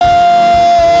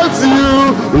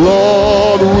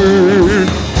Lord, we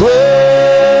praise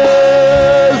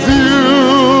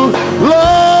you.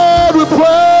 Lord, we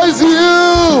praise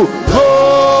you.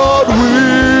 Lord, we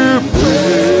praise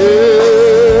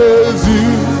you.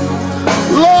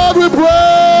 Lord, we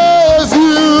praise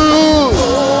you.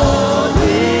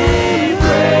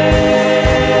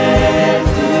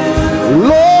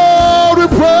 Lord, we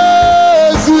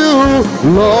praise you.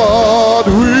 Lord,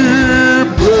 we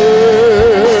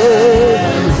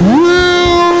praise you.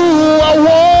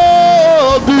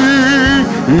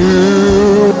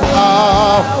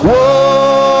 Are worthy.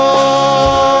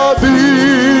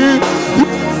 You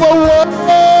are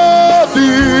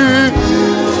worthy.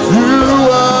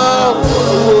 You are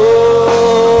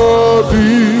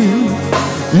worthy.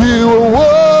 You are worthy. You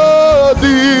are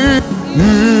worthy.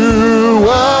 You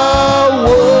are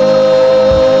worthy.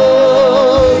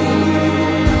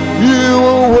 You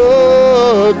are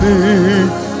worthy.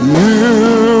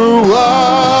 You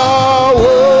are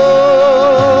worthy.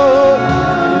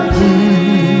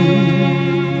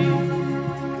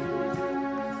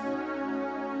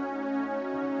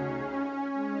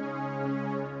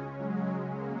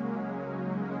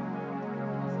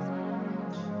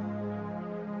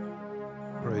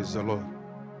 Praise the Lord.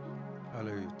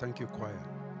 Hallelujah. Thank you, choir.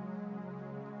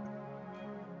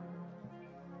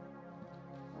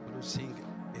 We'll sing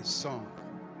a song.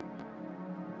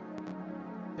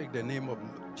 Take the name of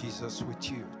Jesus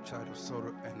with you, child of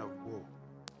sorrow and of woe.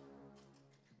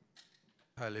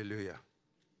 Hallelujah.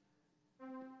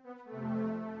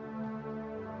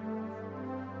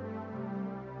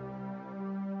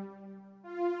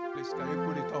 Please, can you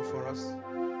put it up for us?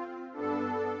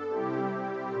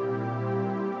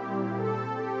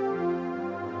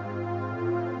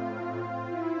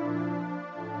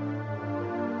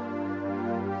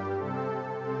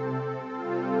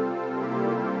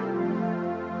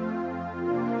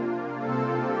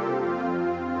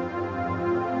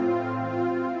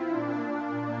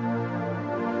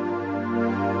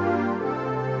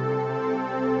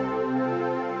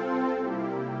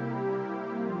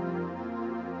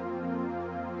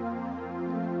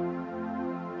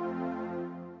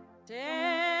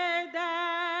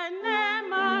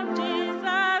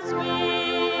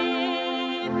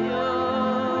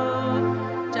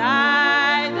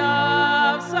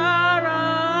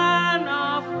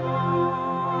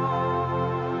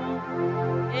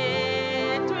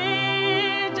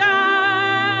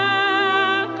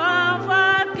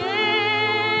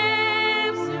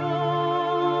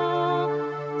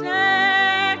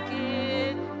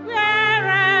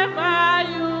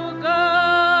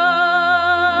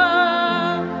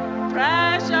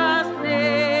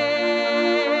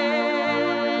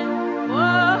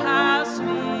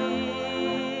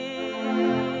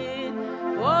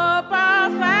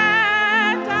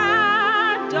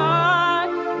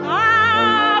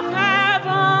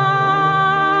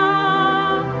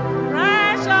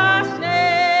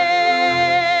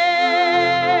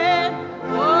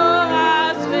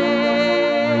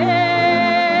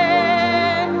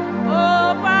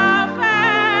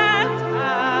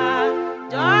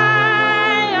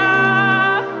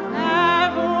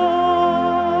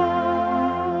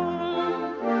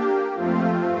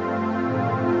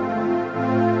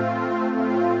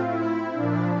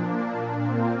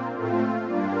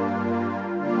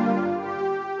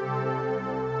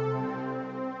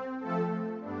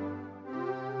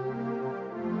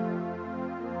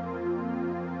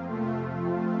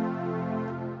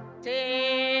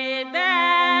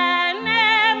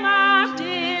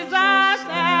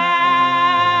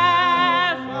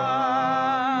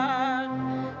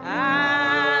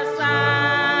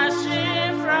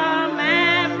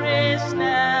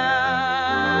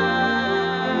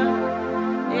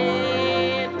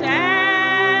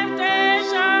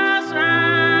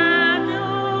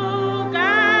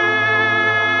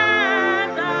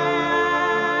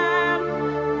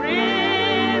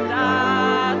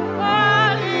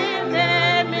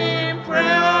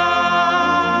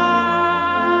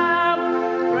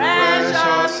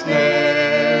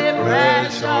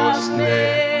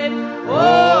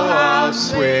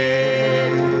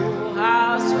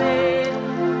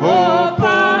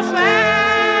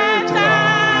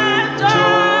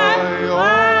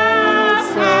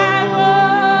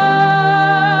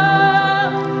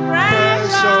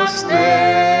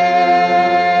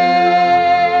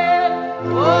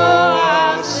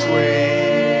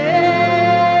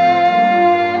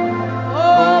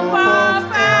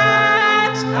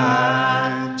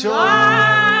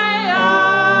 Joy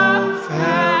of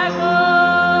heaven.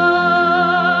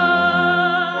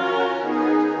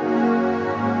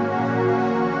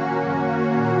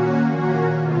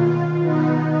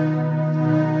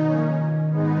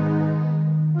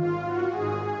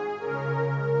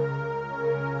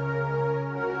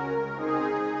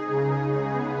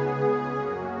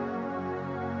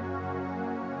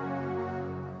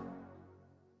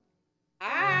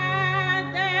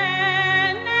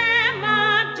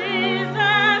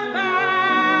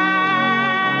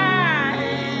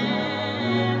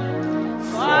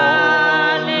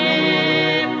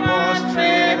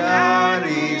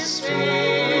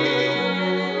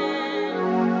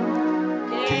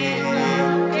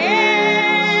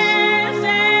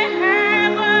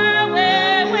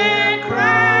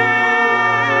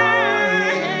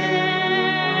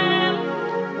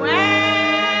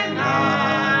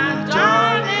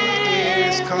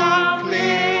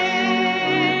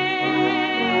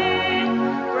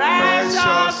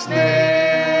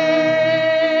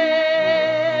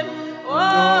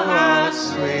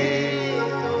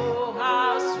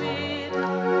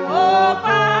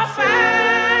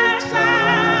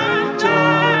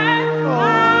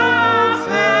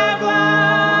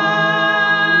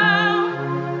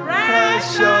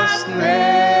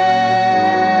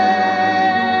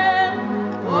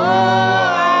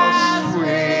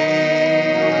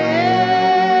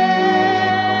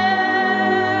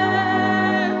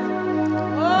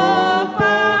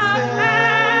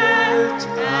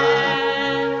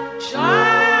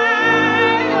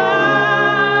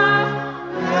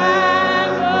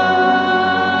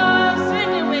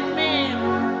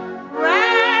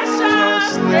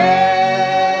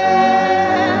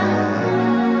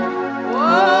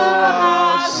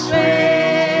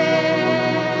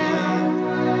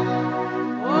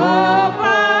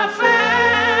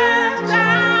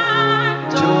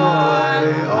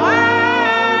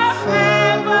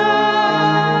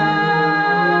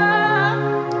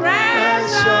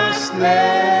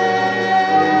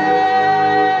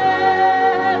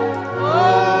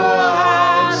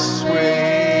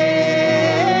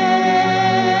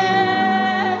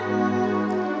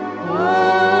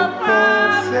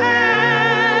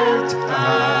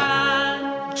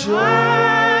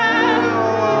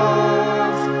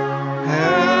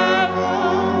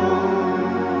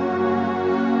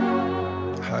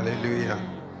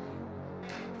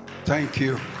 Thank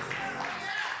you.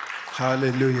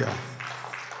 Hallelujah.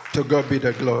 To God be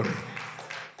the glory.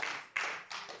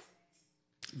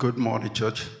 Good morning,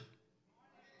 church.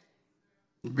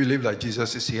 You believe that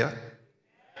Jesus is here?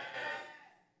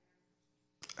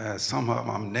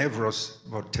 Somehow I'm nervous,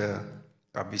 but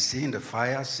I'll be seeing the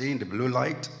fire, seeing the blue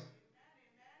light.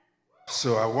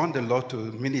 So I want the Lord to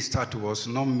minister to us,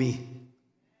 not me.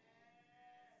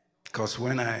 Because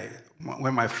when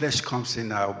my flesh comes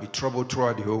in, I'll be troubled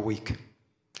throughout the whole week.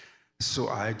 So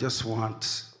I just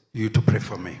want you to pray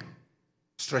for me.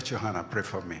 Stretch your hand and pray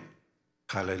for me.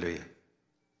 Hallelujah.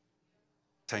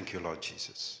 Thank you, Lord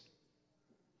Jesus.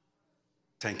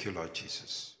 Thank you, Lord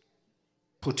Jesus.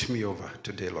 Put me over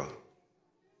today, Lord.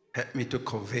 Help me to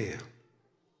convey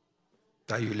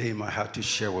that you lay in my heart to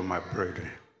share with my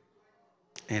brethren.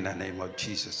 In the name of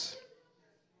Jesus.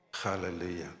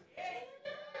 Hallelujah.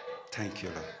 Thank you,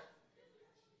 Lord.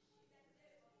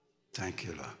 Thank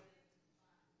you, Lord.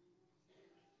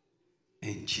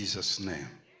 In Jesus' name.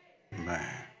 Amen.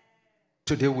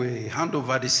 Today we hand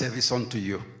over the service unto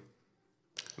you.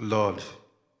 Lord,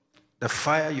 the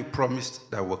fire you promised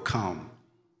that will come.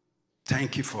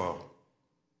 Thank you for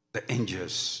the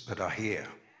angels that are here.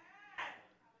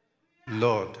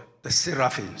 Lord, the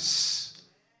seraphims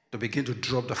to begin to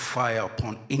drop the fire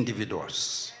upon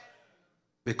individuals.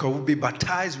 Because we'll be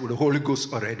baptized with the Holy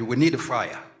Ghost already. We need the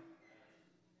fire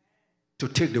to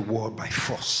take the world by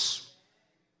force.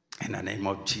 In the name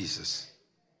of Jesus.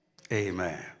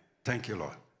 Amen. Thank you,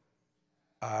 Lord.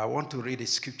 I want to read a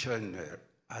scripture in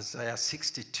Isaiah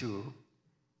 62.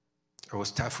 I will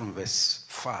start from verse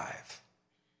 5.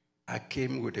 I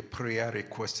came with a prayer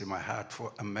request in my heart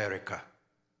for America.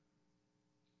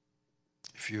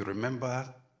 If you remember,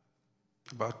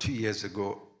 about 2 years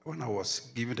ago, when I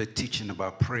was giving the teaching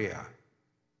about prayer,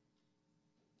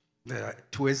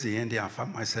 towards the end, I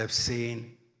found myself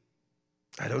saying,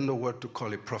 I don't know what to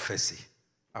call it, prophecy.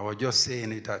 I was just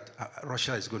saying it that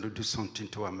Russia is going to do something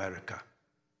to America.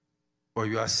 But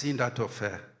you are seeing that of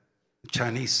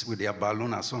Chinese with their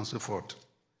balloon and so on and so forth.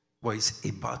 But it's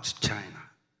about China.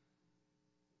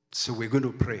 So we're going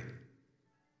to pray.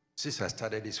 Since I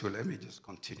started this way, let me just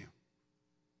continue.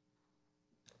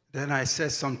 Then I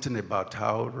said something about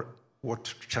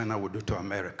what China would do to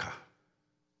America.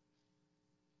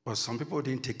 But some people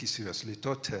didn't take it seriously,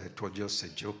 thought it was just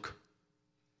a joke.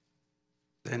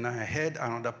 Then I heard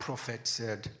another prophet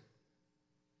said,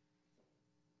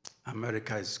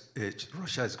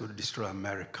 Russia is going to destroy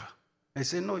America. I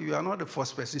said, no, you are not the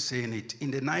first person saying it.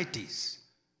 In the 90s,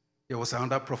 there was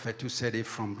another prophet who said it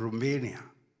from Romania.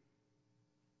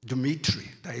 Dmitry,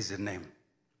 that is the name.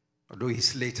 Although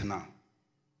he's late now.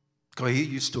 Because he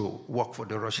used to work for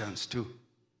the Russians too,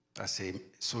 as a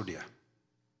soldier.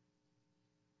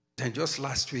 Then just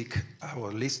last week, I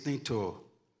was listening to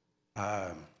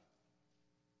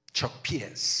Chuck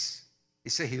Pierce. He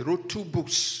said he wrote 2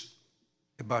 books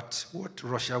about what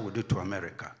Russia will do to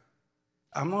America.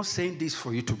 I'm not saying this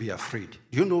for you to be afraid.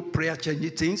 You know prayer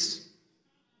changes things?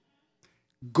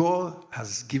 God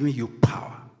has given you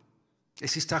power. A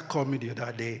sister called me the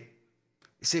other day.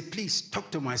 He said, please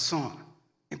talk to my son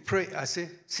and pray. I said,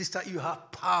 sister, you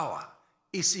have power.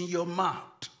 It's in your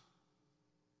mouth.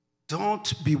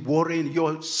 Don't be worrying.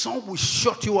 Your son will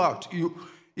shut you out.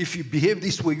 If you behave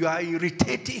this way, you are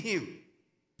irritating him.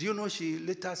 Do you know she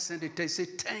later sent a text,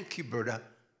 said, thank you, brother.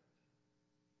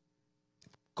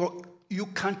 You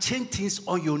can change things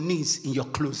on your knees in your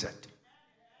closet.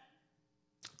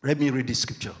 Let me read this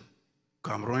scripture.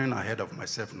 I'm running ahead of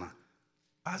myself now.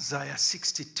 Isaiah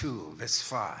 62, verse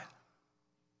 5.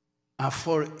 And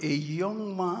for a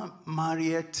young man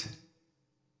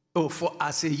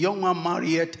as a young man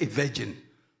married a virgin,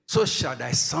 so shall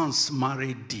thy sons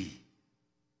marry thee.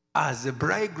 As the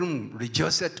bridegroom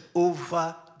rejoiceth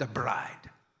over the bride,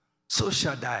 so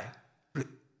shall thy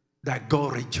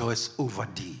God rejoice over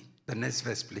thee. The next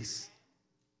verse, please.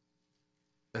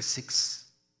 Verse 6.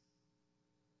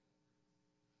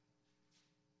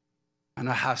 And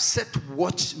I have set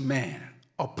watchmen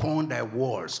upon thy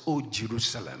walls, O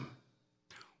Jerusalem,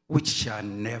 which shall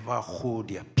never hold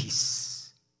their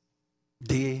peace,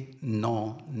 day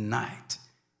nor night.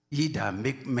 Ye that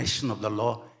make mention of the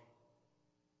law,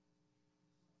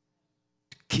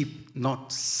 keep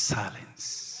not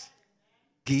silence.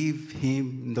 Give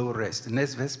him no rest.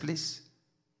 Next verse, please.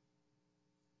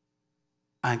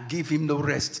 And give him no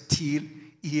rest till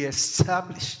he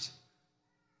established,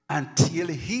 until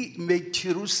he made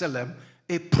Jerusalem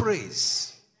a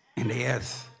praise in the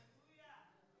earth.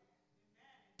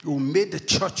 Who made the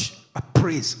church a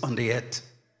praise on the earth.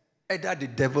 Either the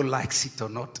devil likes it or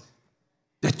not,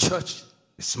 the church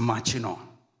is marching on.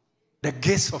 The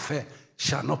gates of hell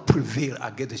shall not prevail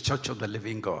against the church of the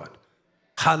living God.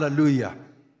 Hallelujah.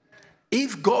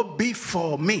 If God be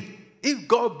for me, if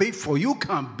God be for you,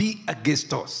 can be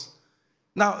against us.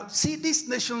 Now, see, these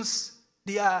nations,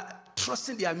 they are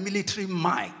trusting their military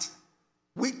might.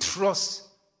 We trust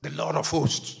the Lord of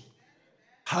hosts.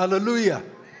 Hallelujah.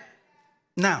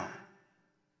 Now,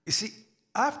 you see,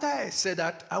 after I said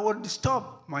that, I would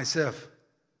stop myself.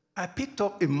 I picked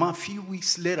up a man a few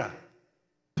weeks later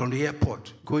from the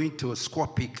airport, going to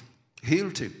Squaw Peak,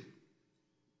 Hilton.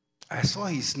 I saw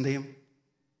his name.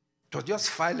 It was just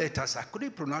 5 letters. I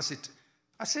couldn't pronounce it.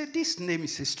 I said, this name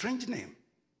is a strange name.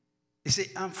 He said,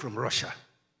 I'm from Russia.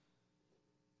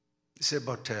 He said,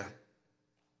 but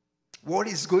what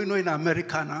is going on in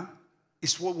America now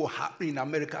is what will happen in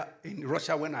America, in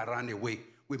Russia when I ran away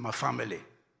with my family.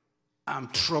 I'm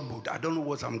troubled. I don't know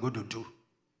what I'm going to do.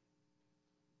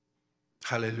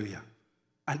 Hallelujah.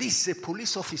 And this is a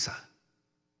police officer.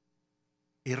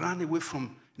 He ran away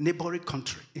from neighboring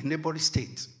country, a neighboring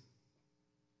state.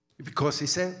 Because he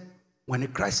said, when a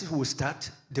crisis will start,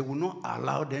 they will not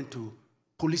allow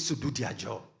police to do their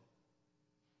job.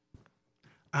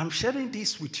 I'm sharing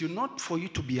this with you, not for you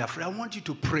to be afraid. I want you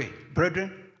to pray.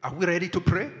 Brethren, are we ready to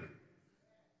pray?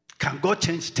 Can God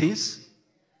change things?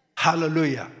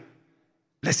 Hallelujah.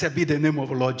 Blessed be the name of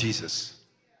the Lord Jesus.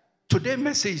 Today's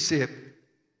message said,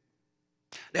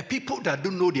 the people that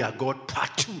don't know their God,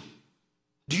 part 2.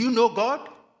 Do you know God?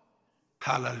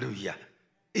 Hallelujah.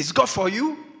 Is God for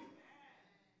you?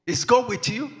 Is God with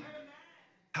you?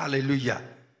 Hallelujah.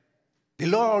 The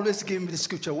Lord always gave me the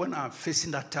scripture when I'm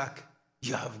facing attack.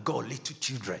 You have got little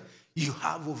children. You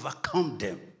have overcome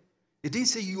them. It didn't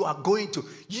say you are going to.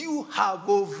 You have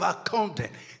overcome them.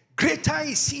 Greater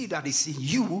is he that is in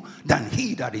you than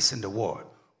he that is in the world.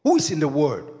 Who is in the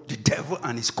world? The devil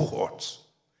and his cohorts.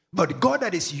 But God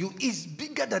that is in you is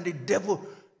bigger than the devil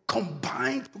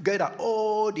combined together,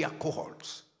 all their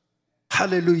cohorts.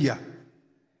 Hallelujah.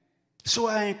 So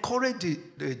I encourage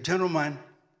the gentleman,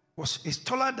 he's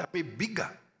taller than me, bigger.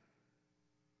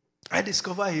 I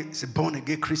discovered he's a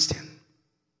born-again Christian.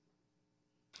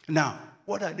 Now,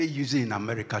 what are they using in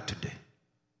America today?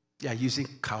 They are using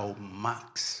Karl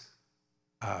Marx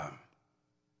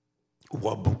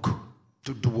workbook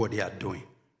to do what they are doing.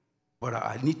 But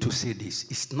I need to say this.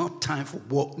 It's not time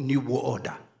for new world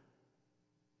order.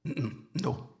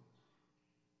 No.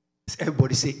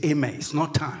 Everybody say amen. It's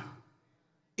not time.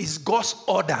 It's God's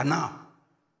order now.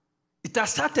 It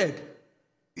has started.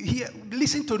 Here,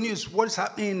 listen to news. What is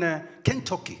happening in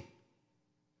Kentucky?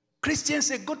 Christians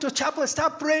say, go to chapel,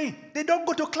 start praying. They don't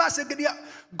go to class.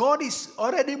 God is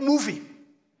already moving.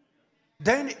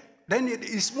 Then it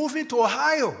is moving to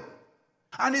Ohio.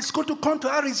 And it's going to come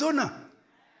to Arizona.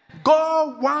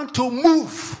 God wants to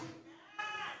move.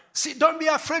 See, don't be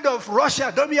afraid of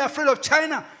Russia. Don't be afraid of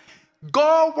China.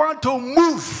 God wants to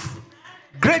move.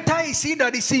 Greater is he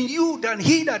that is in you than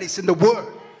he that is in the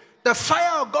world. The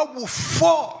fire of God will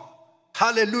fall.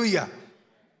 Hallelujah.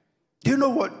 Do you know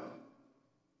what?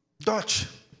 Dutch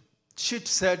Sheet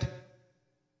said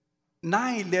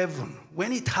 9/11,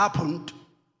 when it happened,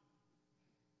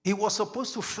 he was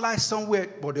supposed to fly somewhere,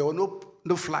 but there was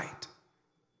no flight.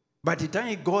 By the time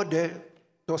he got there,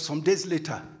 it was some days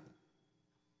later.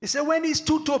 He said when he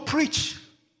stood to preach,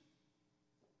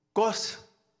 God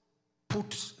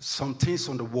put some things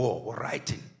on the wall or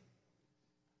writing.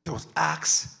 It was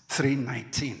Acts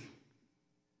 3:19.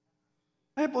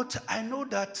 But I know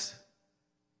that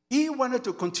he wanted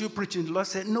to continue preaching. The Lord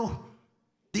said, no,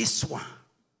 this one.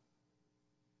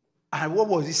 And what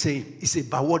was he saying? He said,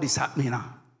 but what is happening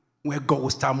now? Where God will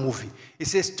start moving. He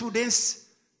said, students,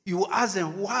 you ask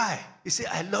them why. He said,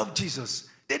 I love Jesus.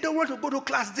 They don't want to go to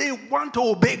class. They want to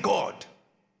obey God.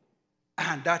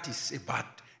 And that is bad.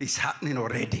 It's happening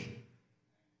already.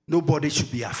 Nobody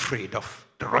should be afraid of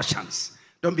the Russians.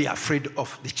 Don't be afraid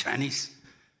of the Chinese.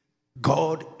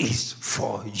 God is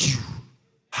for you.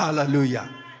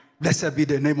 Hallelujah. Blessed be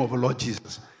the name of the Lord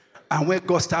Jesus. And when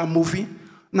God starts moving,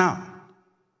 now,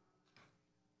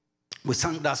 we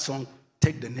sang that song,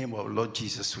 take the name of the Lord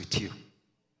Jesus with you.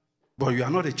 But you are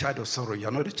not a child of sorrow. You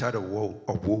are not a child of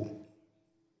woe.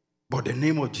 But the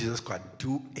name of Jesus can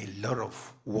do a lot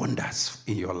of wonders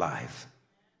in your life.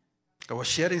 I was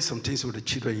sharing some things with the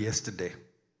children yesterday.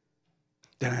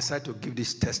 Then I started to give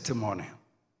this testimony.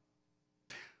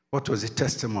 What was the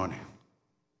testimony?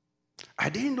 I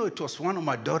didn't know it was one of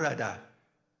my daughters that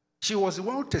she was the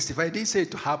one who testified. I didn't say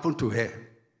it happened to her.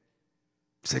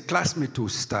 It's a classmate to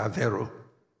Stavero.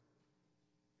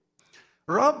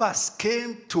 Robbers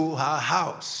came to her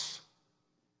house.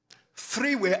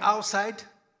 3 were outside.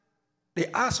 They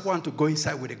asked one to go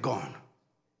inside with a gun.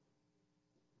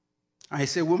 And he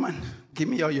said, woman, give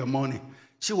me all your money.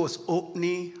 She was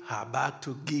opening her bag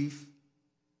to give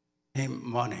him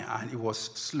money, and it was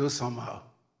slow somehow.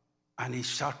 And he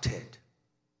shouted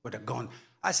with a gun.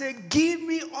 I said, give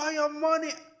me all your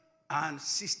money. And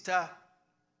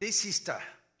this sister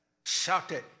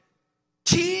shouted,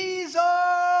 Jesus!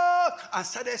 And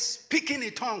started speaking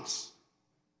in tongues.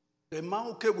 The man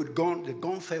who came with gun, the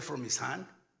gun fell from his hand.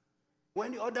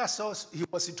 When the others saw he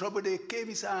was in trouble, they came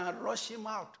inside and rushed him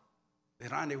out. They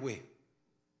ran away.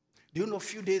 Do you know, a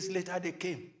few days later they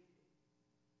came.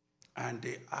 And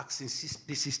they asked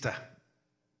the sister,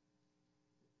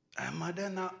 Mother,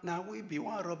 now we be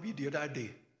one rob you the other day.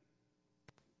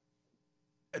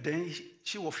 And then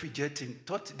she was fidgeting,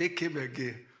 thought they came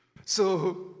again.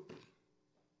 So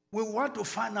we want to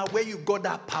find out where you got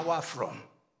that power from.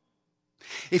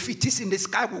 If it is in the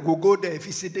sky, we will go there. If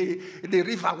it's in the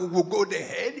river, we will go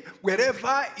there.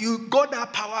 Wherever you got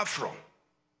that power from.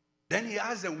 Then he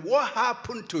asked them, what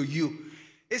happened to you?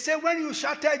 He said, when you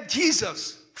shouted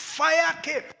Jesus, fire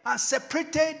came and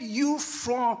separated you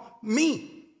from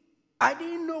me. I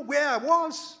didn't know where I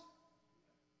was.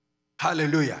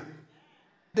 Hallelujah.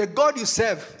 The God you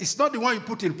serve is not the one you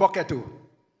put in pocket to.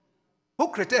 Who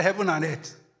created heaven and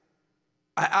earth?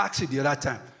 I asked you the other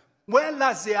time. When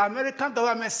last the American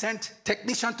government sent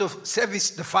technicians to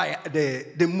service the fire,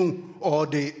 the moon, or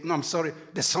the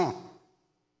sun?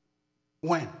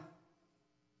 When?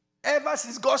 Ever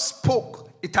since God spoke,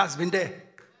 it has been there.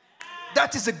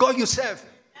 That is the God you serve.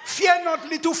 Fear not,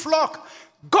 little flock.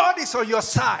 God is on your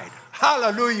side.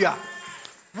 Hallelujah.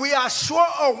 We are sure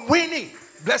of winning.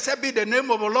 Blessed be the name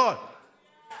of the Lord.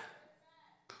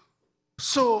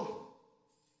 So,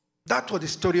 that was the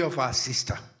story of our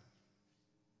sister.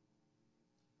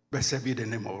 Blessed be the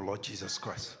name of the Lord Jesus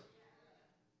Christ.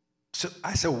 So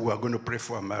I said, we are going to pray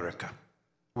for America.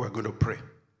 We are going to pray.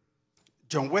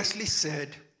 John Wesley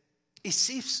said, it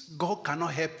seems God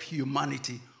cannot help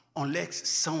humanity unless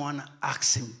someone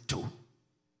asks him to.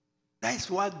 That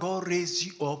is why God raised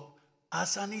you up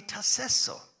as an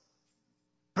intercessor.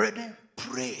 Brethren,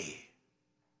 pray.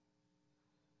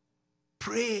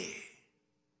 Pray.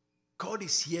 God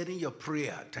is hearing your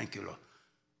prayer. Thank you, Lord.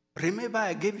 Remember,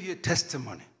 I gave you a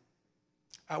testimony.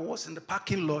 I was in the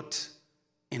parking lot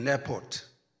in the airport.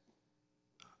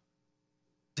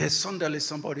 Then suddenly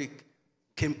somebody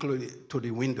came close to the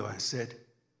window and said,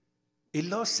 the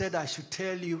Lord said I should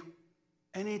tell you,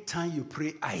 anytime you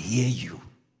pray, I hear you.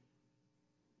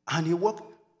 And he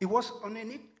was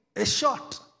on a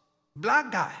short,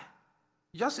 black guy,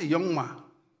 just a young man,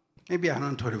 maybe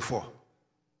around 24.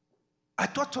 I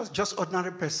thought it was just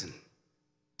ordinary person.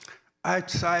 I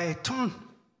turned,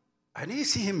 I didn't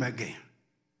see him again.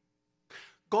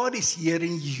 God is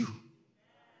hearing you.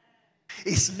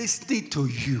 He's listening to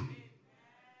you.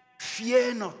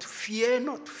 Fear not, fear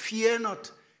not, fear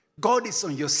not. God is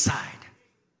on your side.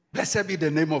 Blessed be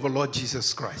the name of the Lord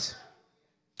Jesus Christ.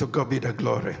 To God be the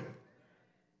glory.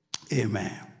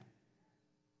 Amen.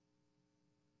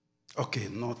 Okay,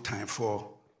 no time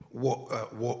for war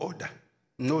order.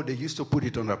 No, they used to put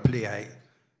it on a plane.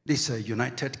 This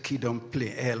United Kingdom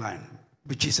plane airline,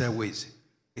 British Airways.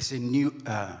 It's a new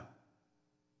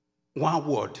one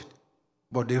word,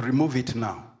 but they remove it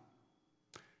now.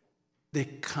 They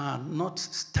cannot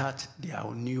start their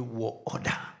new war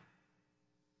order.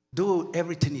 Though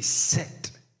everything is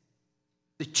set,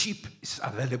 the chip is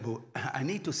available. I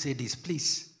need to say this,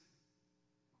 please.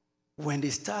 When they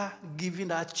start giving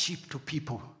that chip to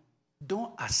people,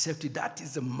 don't accept it. That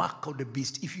is the mark of the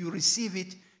beast. If you receive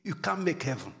it, you can't make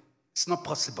heaven. It's not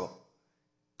possible.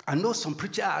 I know some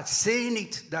preachers are saying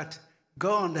it that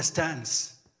God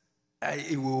understands.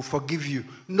 He will forgive you.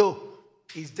 No,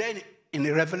 it's there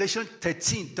in Revelation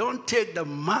 13. Don't take the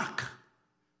mark.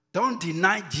 Don't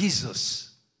deny Jesus.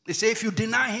 They say if you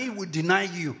deny him, he will deny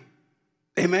you.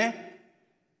 Amen?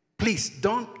 Please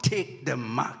don't take the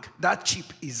mark. That chip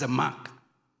is a mark.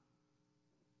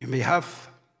 You may have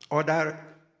other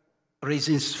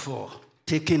reasons for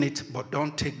taking it, but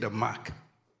don't take the mark.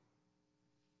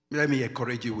 Let me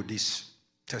encourage you with this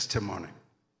testimony.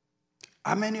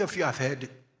 How many of you have heard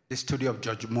the story of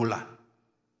George Muller?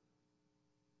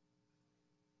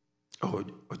 Or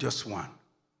just one.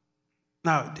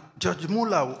 Now, George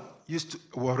Muller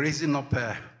was raising up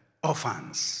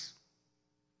orphans.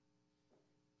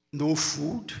 No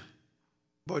food,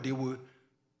 but he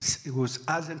was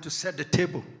asked them to set the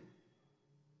table.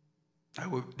 They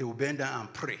would bend down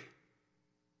and pray.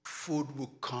 Food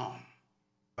will come.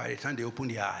 By the time they open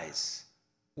their eyes,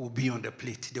 will be on the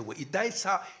plate. They will eat. That is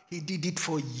how he did it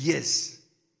for years.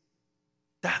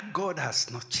 That God has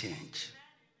not changed.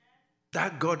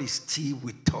 That God is still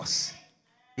with us.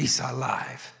 He's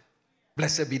alive.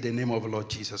 Blessed be the name of the Lord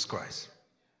Jesus Christ.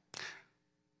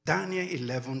 Daniel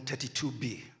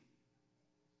 11:32b.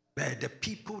 But the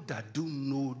people that do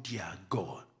know their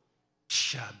God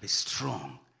shall be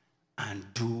strong and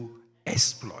do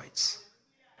exploits.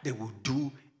 They will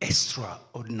do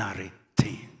extraordinary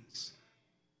things.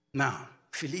 Now,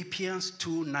 Philippians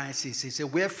 2:9 says,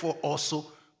 wherefore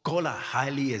also God hath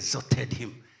highly exalted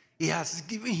him. He has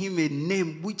given him a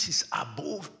name which is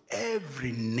above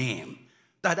every name,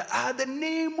 that at the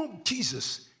name of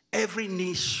Jesus, every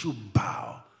knee should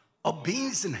bow, of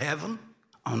beings in heaven,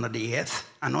 under the earth,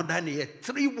 and under the earth.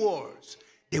 3 worlds,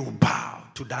 they will bow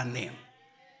to that name.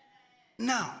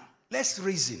 Now, let's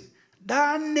reason.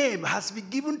 That name has been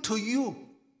given to you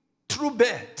through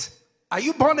birth. Are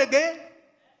you born again?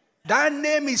 That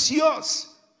name is yours.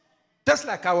 Just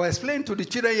like I was explaining to the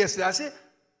children yesterday, I said,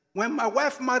 when my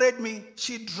wife married me,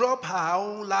 she dropped her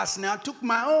own last name. I took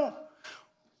my own.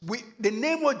 The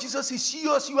name of Jesus is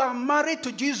yours. You are married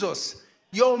to Jesus.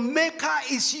 Your maker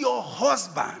is your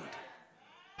husband.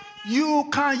 You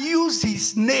can use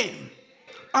his name.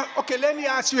 Okay, let me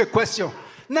ask you a question.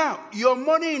 Now, your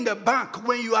money in the bank,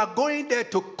 when you are going there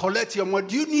to collect your money,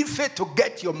 do you need faith to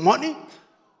get your money?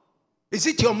 Is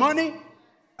it your money?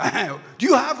 Do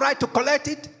you have right to collect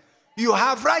it? You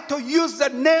have right to use the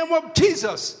name of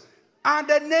Jesus. And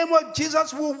the name of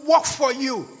Jesus will work for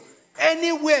you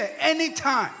anywhere,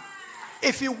 anytime.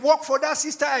 If you work for that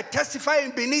sister, I testify in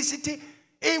Benin City,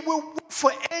 it will work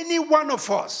for any one of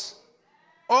us.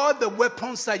 All the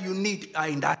weapons that you need are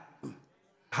in that.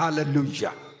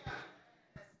 Hallelujah.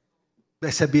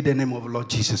 Blessed be the name of the Lord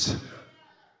Jesus.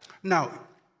 Now,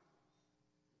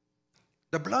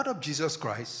 the blood of Jesus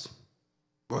Christ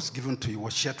was given to you,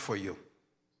 was shed for you.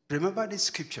 Remember this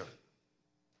scripture,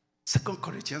 2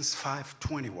 Corinthians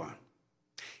 5:21.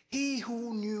 He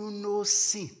who knew no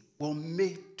sin was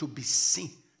made to be sin,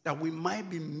 that we might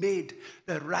be made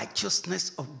the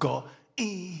righteousness of God in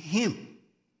him.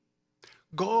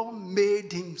 God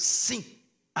made him sin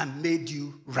and made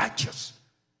you righteous.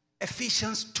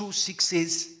 Ephesians 2:6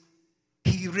 says,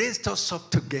 he raised us up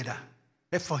together.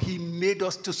 Therefore, he made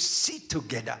us to sit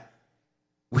together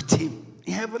with him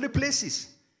in heavenly places.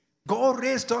 God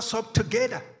raised us up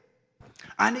together.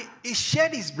 And he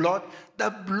shed his blood. The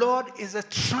blood is a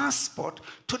transport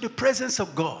to the presence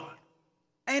of God.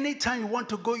 Anytime you want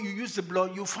to go, you use the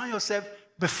blood, you find yourself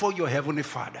before your heavenly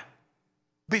Father.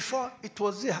 Before, it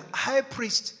was the high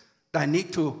priest that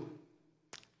need to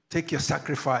take your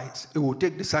sacrifice. It will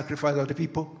take the sacrifice of the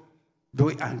people, do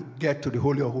it and get to the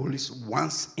Holy of Holies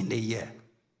once in a year.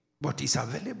 But it's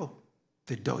available.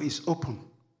 The door is open.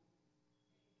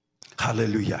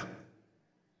 Hallelujah.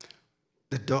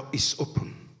 The door is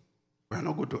open. We're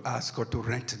not going to ask God to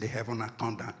rent the heaven and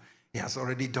come down. He has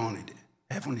already done it.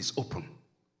 Heaven is open.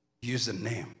 Use the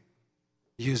name.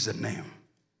 Use the name.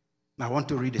 Now, I want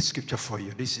to read a scripture for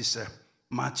you. This is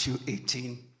Matthew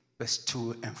 18, verse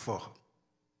 2 and 4.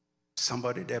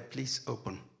 Somebody there, please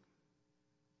open.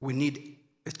 We need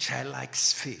a childlike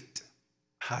faith.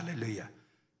 Hallelujah.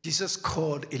 Jesus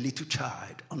called a little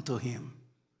child unto him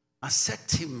and set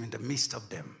him in the midst of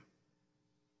them.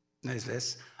 Next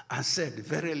verse. And said,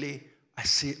 verily I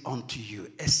say unto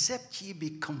you, except ye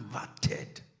be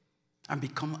converted and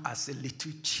become as a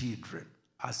little children,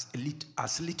 as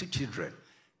little children,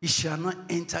 ye shall not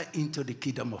enter into the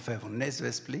kingdom of heaven. Next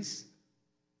verse, please.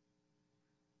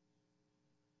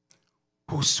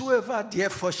 Whosoever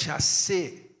therefore shall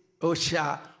say, or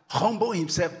shall humble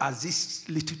himself as this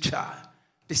little child,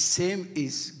 the same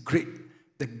is great,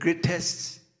 the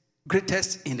greatest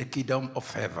in the kingdom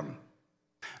of heaven.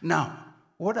 Now,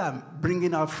 what I'm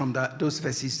bringing out from those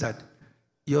verses is that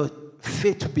your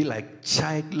faith will be like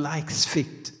childlike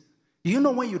faith. You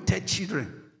know, when you tell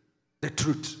children the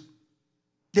truth,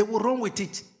 they will run with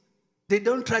it. They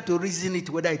don't try to reason it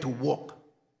whether it will work.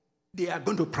 They are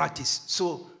going to practice.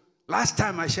 So last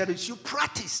time I shared it, you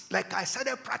practice like I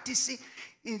started practicing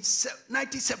in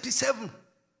 1977.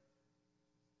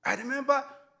 I remember,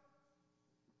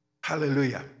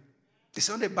 hallelujah. It's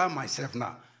not about myself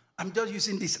now. I'm just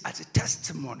using this as a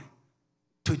testimony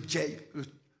to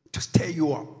stir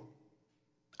you up.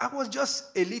 I was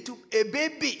just a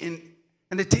baby in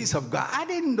the things of God. I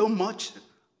didn't know much.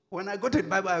 When I go to the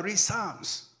Bible, I read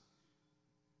Psalms.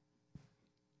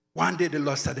 One day the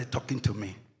Lord started talking to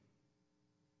me.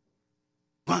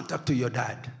 Go and talk to your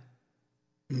dad.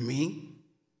 Me?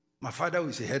 My father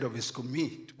was the head of his school.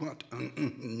 Me?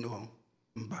 No,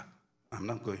 but I'm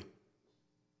not going.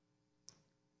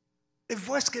 A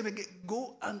voice came again,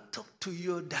 go and talk to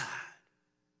your dad.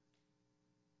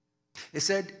 He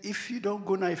said, if you don't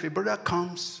go now, if a brother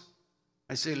comes,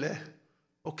 I say,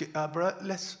 Okay,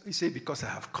 brother, he said, because I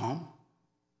have come.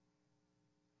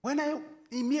 When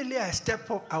immediately I step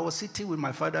up, I was sitting with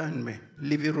my father in my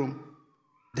living room.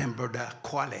 Then brother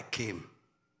Kwale came.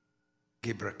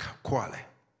 Gabriel Kwale.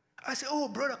 I said, oh,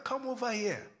 brother, come over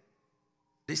here.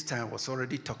 This time I was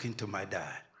already talking to my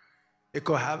dad.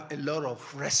 Because I have a lot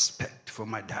of respect for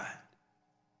my dad.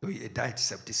 He died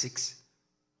 76.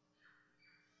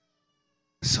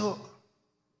 So,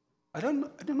 I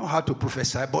don't know how to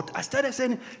prophesy, but I started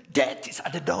saying, death is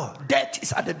at the door. Death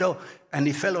is at the door. And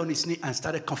he fell on his knee and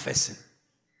started confessing.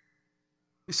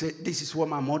 He said, this is what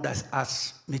my mother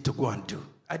asked me to go and do.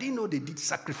 I didn't know they did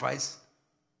sacrifice.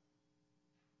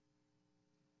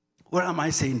 Why am I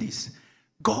saying this?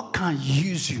 God can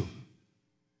use you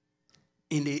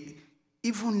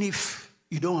even if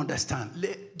you don't understand,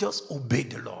 just obey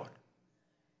the Lord.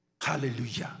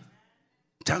 Hallelujah.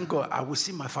 Thank God, I will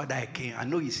see my father again. I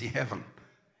know he's in heaven.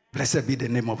 Blessed be the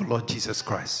name of the Lord Jesus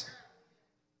Christ.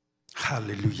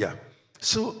 Hallelujah.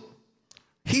 So,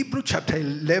 Hebrews chapter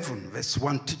 11, verse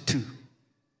 1 to 2.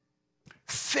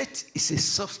 Faith is a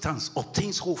substance of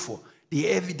things hoped for, the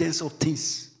evidence of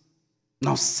things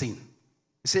not seen.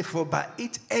 He said, for by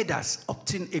it others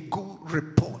obtain a good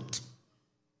report.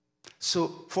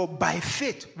 So, for by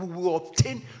faith we will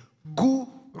obtain good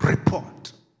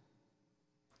report.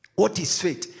 What is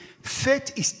faith?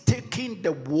 Faith is taking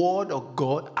the word of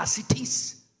God as it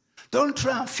is. Don't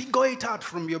try and figure it out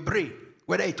from your brain,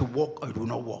 whether it will work or it will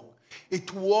not work.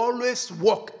 It will always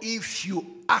work if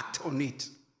you act on it.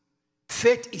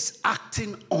 Faith is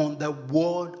acting on the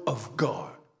word of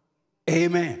God.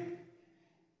 Amen.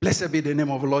 Blessed be the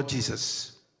name of the Lord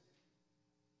Jesus.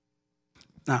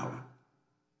 Now,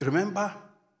 remember,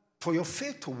 for your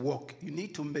faith to work, you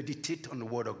need to meditate on the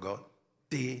word of God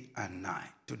day and night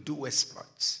to do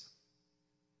exploits.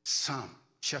 Psalm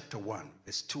chapter 1,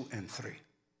 verse 2 and 3.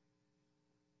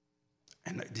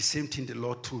 And the same thing the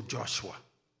Lord told Joshua.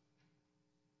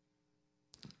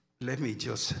 Let me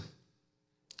just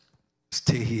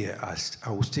stay here. As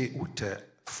I will stay with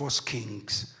 1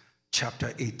 Kings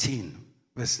chapter 18,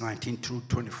 verse 19 through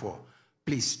 24.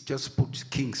 Please just put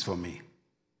Kings for me.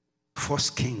 1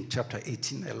 Kings chapter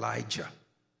 18, Elijah.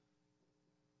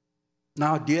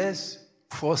 Now there's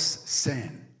first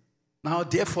send. Now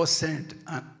therefore send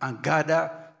and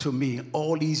gather to me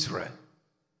all Israel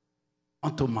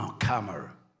unto Mount Carmel,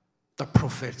 the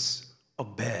prophets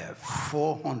of Baal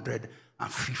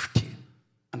 450,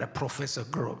 and the prophets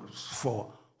of groves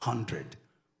 400,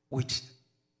 which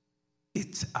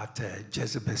it's at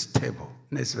Jezebel's table.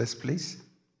 Next verse, please.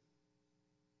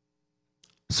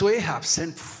 So Ahab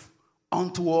sent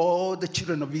unto all the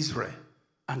children of Israel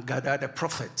and gathered the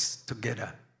prophets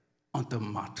together unto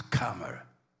Mount Carmel.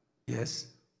 Yes.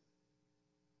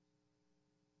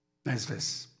 Next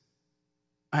verse.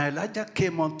 And Elijah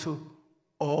came unto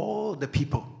all the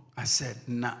people and said,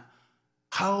 now,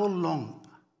 how long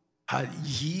have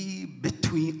ye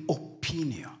between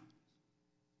opinion?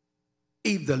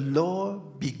 If the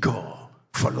Lord be God,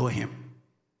 follow him.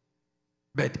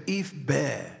 But if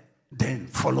Baal, then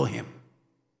follow him.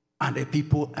 And the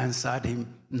people answered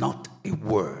him not a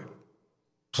word.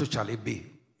 So shall it be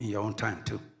in your own time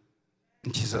too.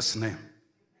 In Jesus' name.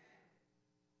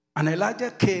 And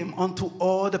Elijah came unto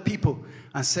all the people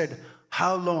and said,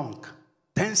 how long?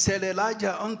 Then said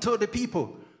Elijah unto the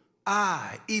people,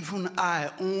 I, even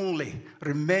I only,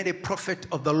 remain a prophet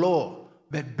of the Lord,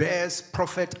 but Baal's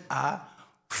prophet are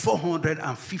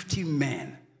 450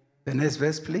 men. The next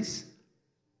verse, please.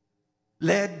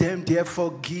 Let them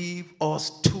therefore give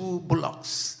us 2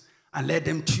 bullocks, and let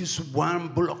them choose 1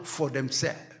 bullock for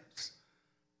themselves,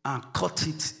 and cut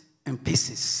it in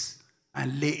pieces,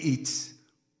 and lay it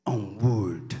on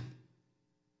wood.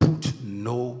 Put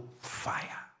no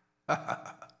fire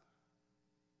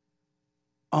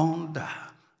under,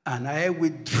 and I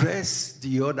will dress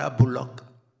the other bullock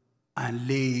and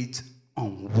lay it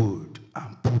on wood,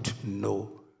 and put no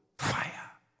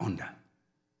fire under.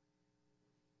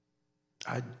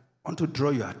 I want to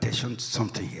draw your attention to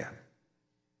something here.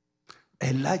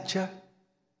 Elijah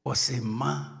was a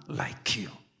man like you.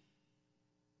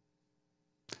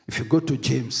 If you go to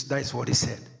James, that's what he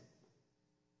said.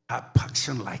 A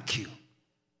passion like you.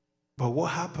 But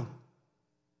what happened?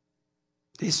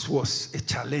 This was a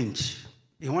challenge.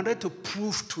 He wanted to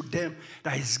prove to them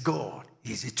that his God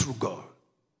is a true God.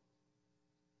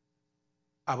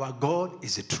 Our God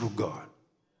is a true God.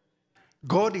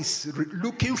 God is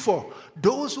looking for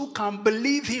those who can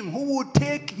believe him, who will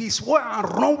take his word and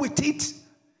run with it.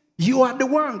 You are the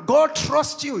one. God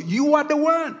trusts you. You are the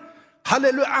one.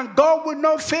 Hallelujah. And God will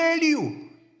not fail you.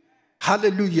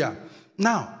 Hallelujah.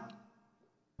 Now,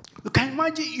 You can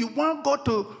imagine you want God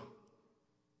to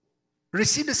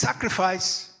receive the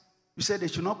sacrifice. You said they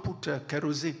should not put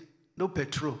kerosene, no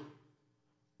petrol,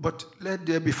 but let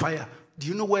there be fire. Do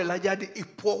you know where Elijah did? He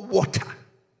poured water.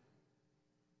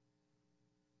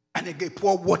 And again,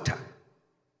 pour water.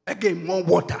 Again, more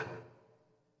water.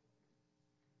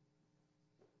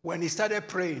 When he started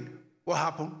praying, what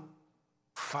happened?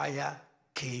 Fire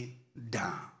came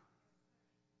down.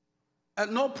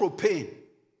 And no propane.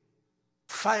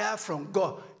 Fire from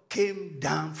God came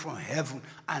down from heaven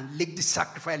and licked the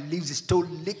sacrifice, leaves the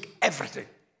stone, lick everything.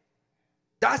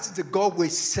 That's the God we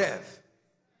serve.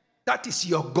 That is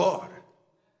your God.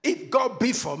 If God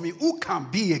be for me, who can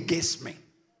be against me?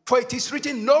 For it is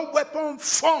written, no weapon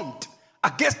formed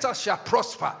against us shall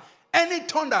prosper. Any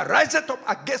tongue that riseth up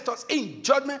against us in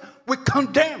judgment, we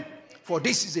condemn. For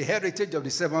this is the heritage of the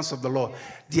servants of the Lord.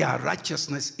 Their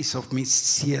righteousness is of me,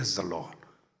 says the Lord.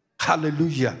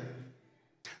 Hallelujah.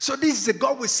 So this is the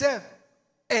God we serve.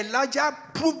 Elijah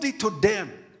proved it to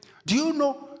them. Do you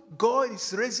know God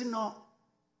is raising up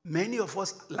many of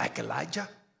us like Elijah?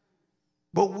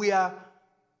 But we are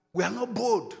not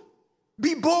bold.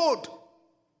 Be bold.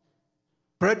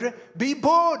 Brethren, be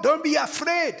bold. Don't be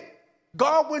afraid.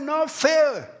 God will not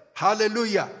fail.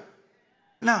 Hallelujah.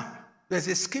 Now, there's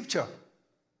a scripture.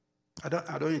 I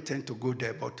don't intend to go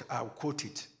there, but I'll quote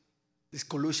it. It's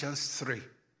Colossians 3,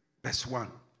 verse 1.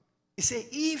 It says,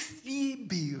 if ye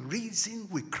be risen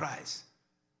with Christ.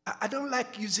 I don't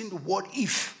like using the word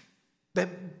if.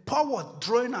 But Paul was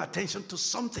drawing our attention to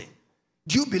something.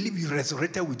 Do you believe you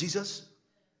resurrected with Jesus?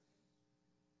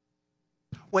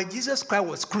 When Jesus Christ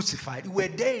was crucified, you were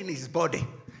there in his body.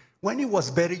 When he was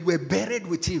buried, you were buried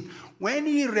with him. When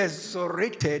he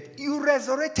resurrected, you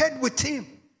resurrected with him.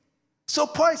 So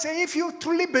Paul is saying, if you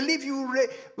truly believe you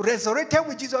resurrected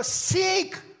with Jesus,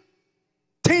 seek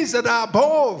things that are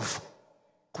above.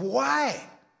 Why?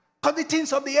 Because the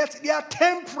things of the earth, they are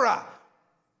temporal.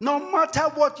 No matter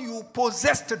what you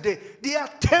possess today, they are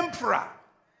temporal.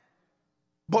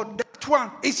 But that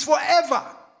one is forever.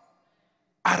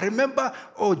 I remember,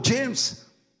 James,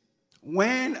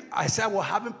 when I said I was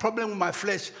having problem with my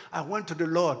flesh, I went to the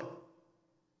Lord.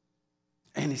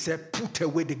 And he said, put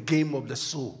away the game of the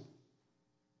soul.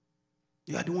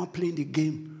 You are the one playing the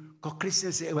game. Because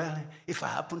Christians say, well, if I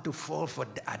happen to fall for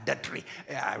adultery,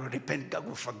 I will repent, God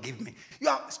will forgive me.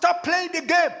 Stop playing the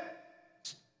game.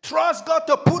 Trust God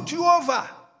to put you over.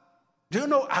 Do you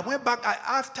know, I went back,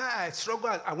 after I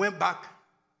struggled, I went back.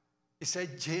 He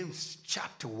said, James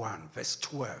chapter 1, verse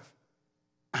 12.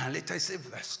 And later he said,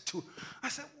 verse 2. I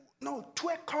said, no, 2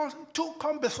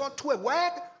 come before 12.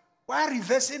 Why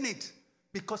reversing it?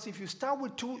 Because if you start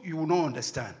with 2, you will not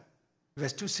understand.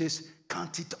 Verse 2 says,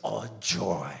 count it all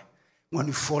joy when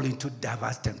you fall into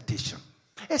diverse temptation.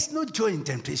 There's no joy in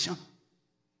temptation.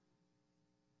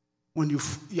 When you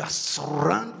are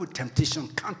surrounded with temptation,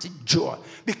 count it joy.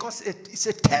 Because it's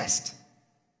a test.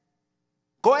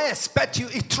 God expects you,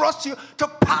 he trusts you to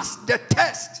pass the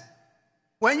test.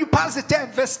 When you pass the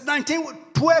test, verse 19,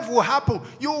 12 will happen.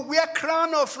 You will wear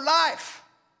crown of life.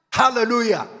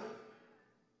 Hallelujah.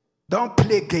 Don't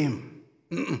play game.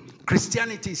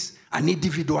 Christianity is an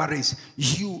individual race.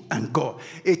 You and God.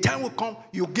 A time will come,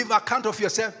 you give account of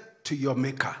yourself to your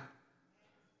maker.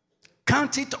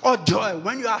 Count it all joy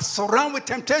when you are surrounded with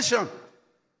temptation.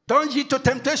 Don't yield to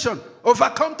temptation.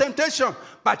 Overcome temptation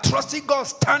by trusting God,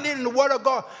 standing in the word of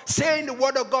God, saying the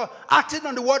word of God, acting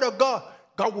on the word of God.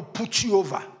 God will put you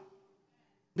over.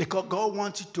 Because God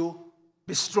wants you to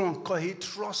be strong. Because he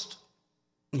trusts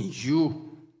in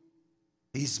you.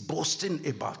 He's boasting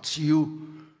about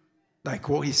you. Like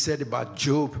what he said about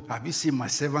Job. Have you seen my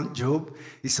servant Job?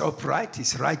 He's upright,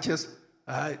 he's righteous.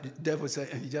 The devil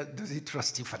said, does he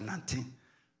trust you for nothing?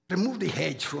 Remove the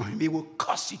hedge from him. He will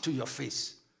curse you to your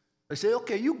face. I say,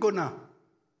 okay, you go now.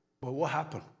 But what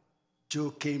happened?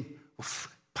 Job came,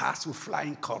 passed with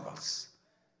flying colors.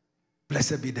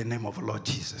 Blessed be the name of the Lord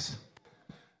Jesus.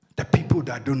 The people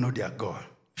that don't know their God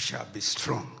shall be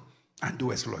strong and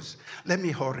do exploits. Let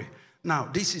me hurry. Now,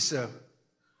 this is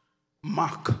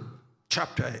Mark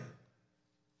chapter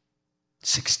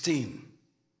 16.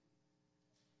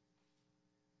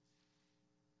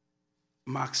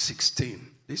 Mark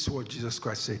 16. This is what Jesus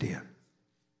Christ said here.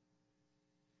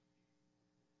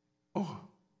 Oh,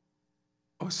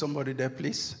 somebody there,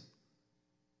 please.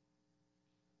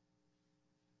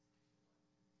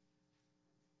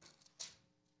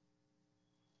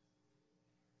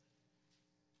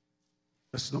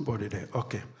 There's nobody there.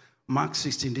 Okay. Mark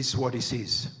 16, this is what it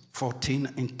says.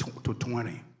 14 to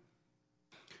 20.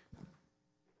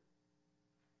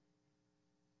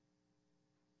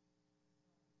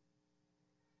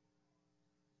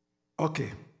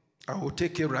 Okay, I will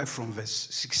take it right from verse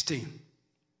 16.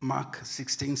 Mark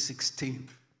 16:16.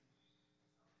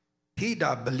 He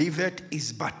that believeth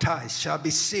is baptized shall be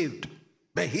saved,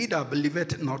 but he that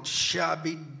believeth not shall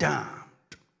be damned.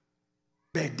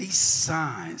 But these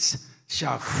signs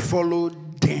shall follow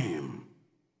them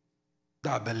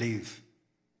that believe.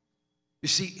 You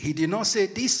see, he did not say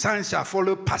these signs shall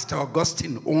follow Pastor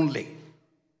Augustine only,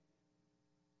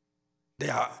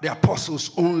 the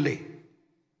apostles only,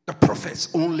 the prophets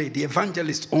only, the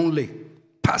evangelists only,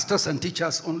 pastors and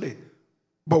teachers only.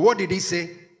 But what did he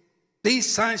say?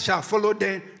 These signs shall follow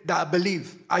them that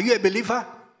believe. Are you a believer?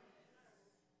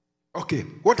 Okay,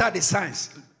 what are the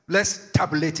signs? Let's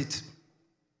tabulate it.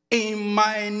 In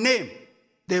my name,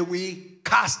 they will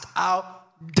cast out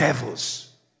devils.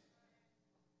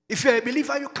 If you're a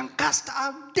believer, you can cast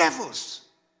out devils.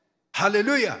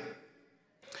 Hallelujah.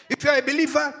 If you're a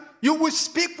believer, you will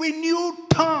speak with new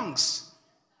tongues.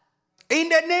 In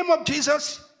the name of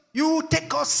Jesus, you will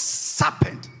take a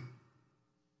serpent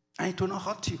and it will not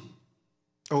hurt you.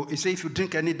 Oh, he said if you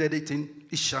drink any deadly thing,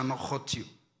 it shall not hurt you.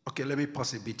 Okay, let me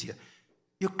pause a bit here.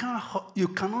 You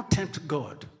cannot tempt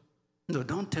God. No,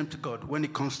 don't tempt God when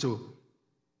it comes to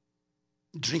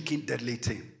drinking deadly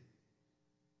thing.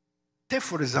 Take,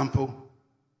 for example,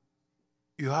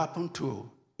 you happen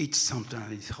to eat something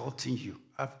and it's hurting you.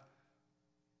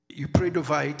 You prayed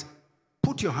over it,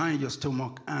 put your hand in your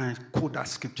stomach and quote that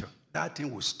scripture. That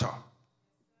thing will stop.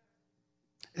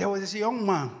 There was this young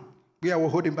man. We were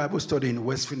holding Bible study in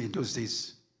Westfield in those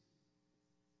days.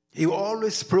 He would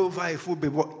always provide food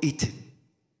before eating.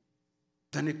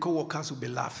 Then the co-workers would be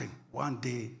laughing. One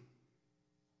day,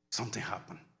 something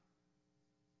happened.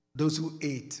 Those who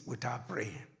ate without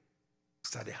praying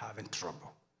started having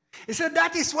trouble. He said,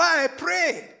 that is why I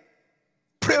pray.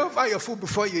 Pray over your food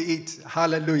before you eat.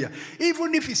 Hallelujah.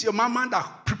 Even if it's your mama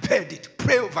that prepared it,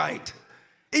 pray over it.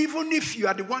 Even if you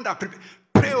are the one that prepared,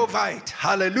 pray over it.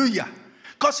 Hallelujah.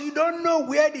 Because you don't know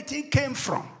where the thing came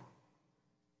from.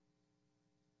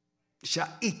 You shall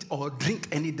eat or drink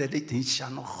any deadly thing, it shall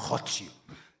not hurt you.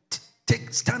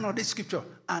 Stand on this scripture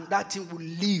and that thing will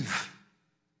leave.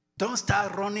 Don't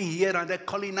start running here and then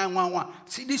calling 911.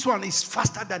 See, this one is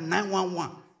faster than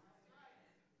 911.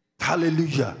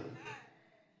 Hallelujah.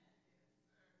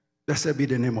 Blessed be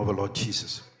the name of the Lord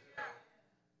Jesus.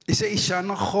 He said, it shall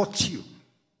not hurt you.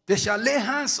 They shall lay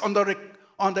hands on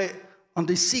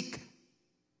the sick.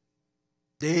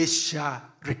 They shall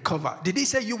recover. Did he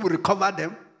say you will recover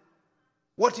them?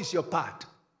 What is your part?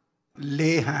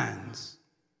 Lay hands.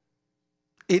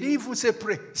 He didn't even say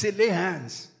pray. Say lay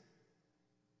hands.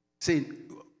 Say,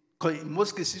 in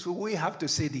most cases, we have to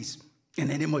say this. In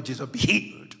the name of Jesus, be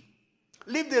healed.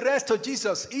 Leave the rest to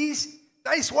Jesus.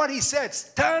 That is what he said.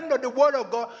 Stand on the word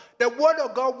of God. The word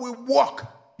of God will work.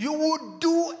 You will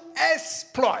do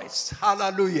exploits.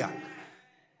 Hallelujah.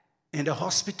 In the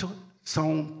hospital,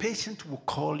 some patient will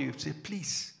call you and say,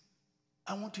 please,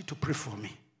 I want you to pray for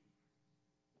me.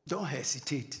 Don't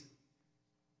hesitate.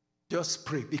 Just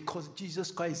pray because Jesus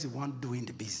Christ is the one doing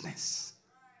the business.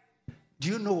 Do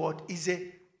you know what? It's a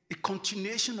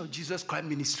continuation of Jesus Christ's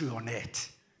ministry on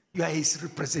earth. You are his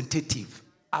representative,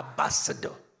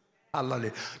 ambassador.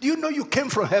 Hallelujah. Do you know you came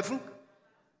from heaven?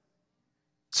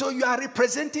 So you are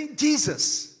representing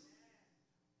Jesus.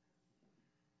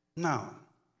 Now,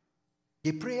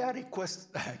 the prayer request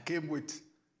I came with,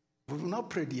 we will not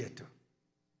pray yet.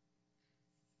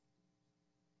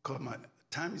 Because my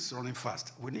time is running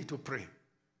fast. We need to pray.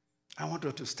 I want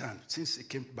you to stand. Since it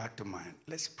came back to mind,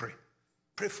 let's pray.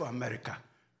 Pray for America.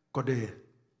 Because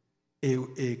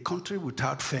a country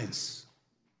without fence,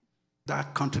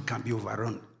 that country can be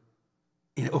overrun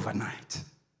overnight.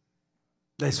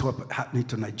 That's what's happening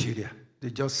to Nigeria.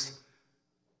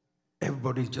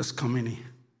 Everybody's just coming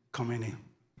in.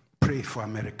 Pray for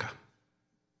America.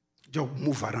 Just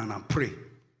move around and pray.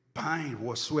 Bind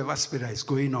whatsoever spirit is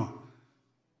going on.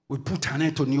 We put an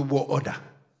end to new world order.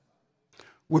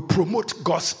 We promote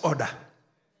God's order.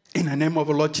 In the name of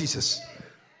the Lord Jesus.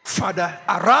 Father,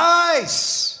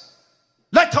 arise.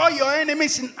 Let all your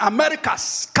enemies in America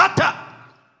scatter.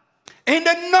 In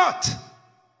the north,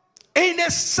 in the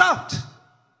south,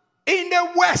 in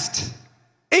the west,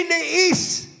 in the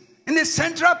east, in the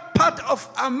central part of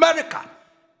America.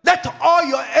 Let all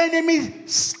your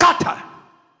enemies scatter.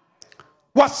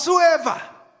 Whatsoever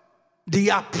they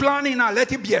are planning now,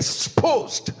 let it be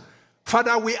exposed.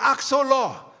 Father, we ask, oh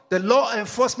Lord, the law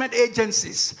enforcement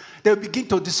agencies, they begin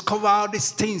to discover all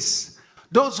these things.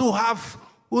 Those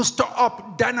who store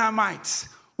up dynamite,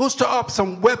 who store up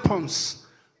some weapons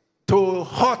to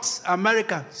hurt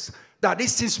Americans, that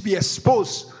these things be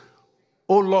exposed.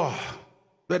 Oh Lord,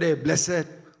 let the blessed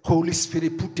Holy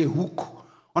Spirit, put a hook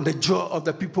on the jaw of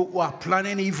the people who are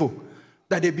planning evil,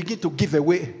 that they begin to give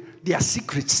away their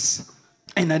secrets.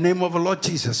 In the name of the Lord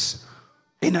Jesus.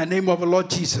 In the name of the Lord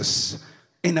Jesus.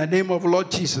 In the name of the Lord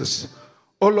Jesus.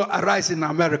 Oh Lord, arise in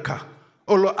America.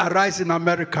 Oh Lord, arise in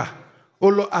America. Oh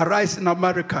Lord, arise in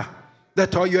America.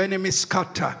 Let all your enemies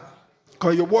scatter.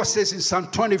 Because your word says in Psalm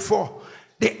 24,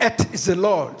 the earth is the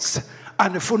Lord's,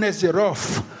 and the fullness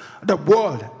thereof, the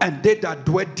world, and they that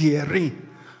dwell therein.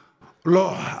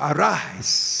 Lord,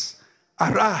 arise.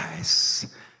 Arise.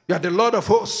 You are the Lord of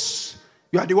hosts.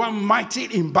 You are the one mighty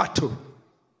in battle.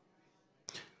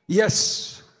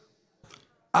 Yes,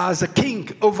 as a king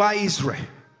over Israel,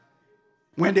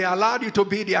 when they allowed you to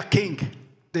be their king,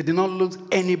 they did not lose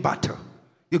any battle.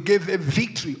 You gave a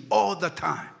victory all the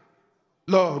time.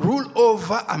 Lord, rule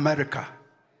over America.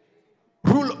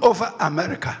 Rule over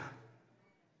America.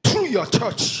 Through your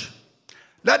church.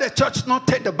 Let the church not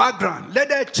take the background. Let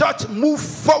the church move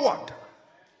forward.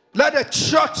 Let the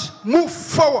church move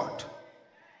forward.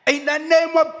 In the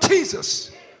name of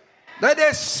Jesus. Let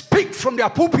them speak from their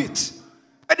pulpit.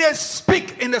 Let them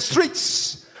speak in the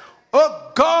streets.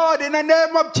 Oh God, in the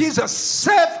name of Jesus,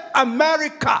 save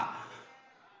America.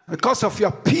 Because of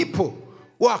your people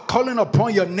who are calling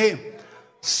upon your name.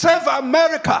 Save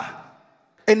America.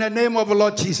 In the name of the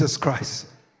Lord Jesus Christ.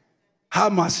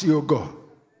 Have mercy, O God.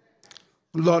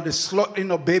 Lord, the slaughtering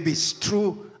of babies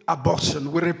through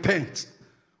abortion, we repent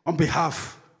on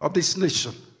behalf of this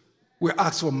nation. We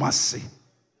ask for mercy.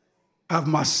 Have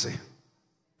mercy.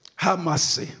 Have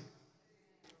mercy.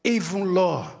 Even,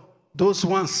 Lord, those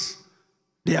ones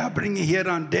they are bringing here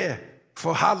and there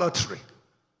for harlotry,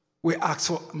 we ask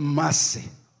for mercy.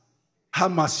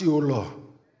 Have mercy, O Lord.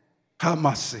 Have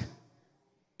mercy.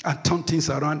 And turn things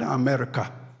around in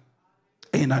America.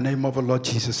 In the name of the Lord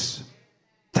Jesus.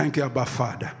 Thank you, Abba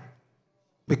Father.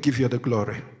 We give you the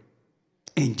glory.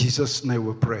 In Jesus' name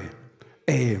we pray.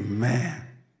 Amen.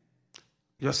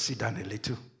 Just sit down a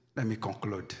little. Let me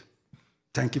conclude.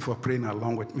 Thank you for praying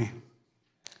along with me.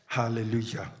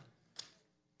 Hallelujah.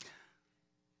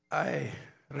 I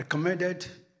recommended,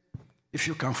 if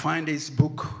you can find this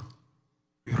book,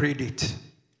 read it.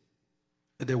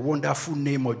 The Wonderful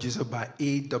Name of Jesus by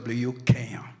A.W.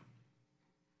 Kenyon.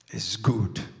 It's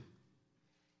good.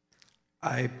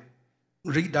 I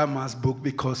read that man's book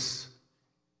because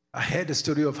I heard the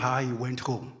story of how he went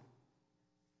home.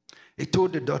 He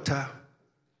told the daughter,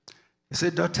 he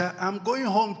said, daughter, I'm going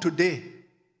home today.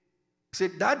 He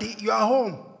said, Daddy, you are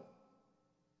home.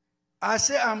 I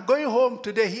said, I'm going home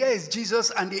today. Here is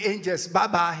Jesus and the angels.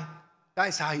 Bye-bye. That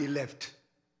is how he left.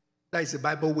 That is the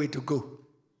Bible way to go.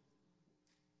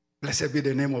 Blessed be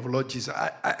the name of the Lord Jesus.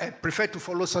 I prefer to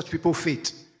follow such people's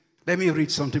faith. Let me read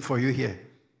something for you here.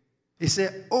 He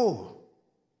said, oh,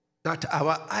 that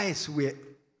our eyes were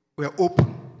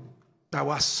open, that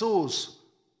our souls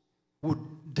would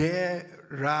dare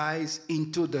rise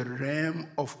into the realm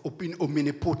of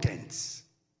omnipotence,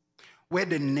 where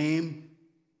the name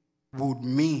would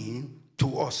mean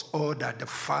to us all that the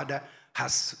Father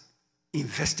has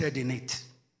invested in it,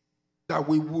 that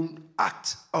we would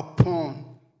act upon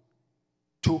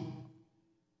to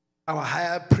our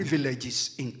higher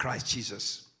privileges in Christ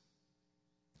Jesus.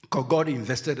 Because God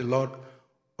invested a lot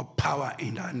of power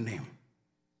in that name.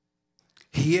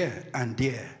 Here and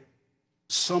there,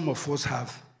 some of us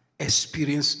have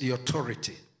experienced the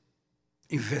authority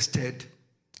invested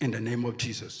in the name of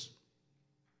Jesus.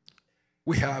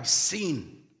 We have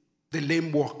seen the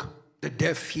lame walk, the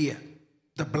deaf hear,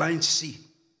 the blind see,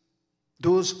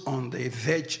 those on the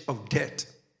verge of death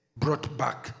brought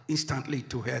back instantly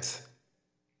to health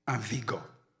and vigor.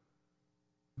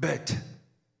 But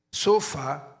so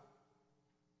far,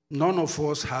 none of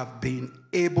us have been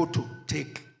able to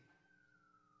take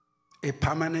a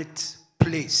permanent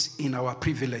place in our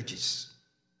privileges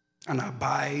and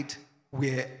abide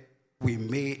where we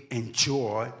may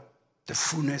enjoy the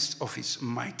fullness of his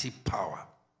mighty power.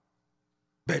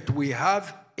 But we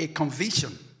have a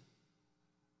conviction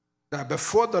that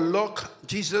before the Lord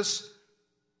Jesus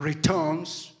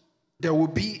returns, there will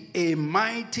be a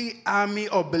mighty army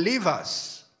of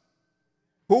believers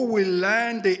who will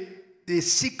learn the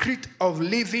secret of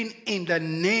living in the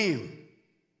name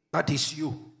that is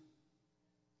you,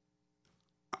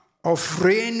 of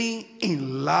reigning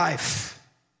in life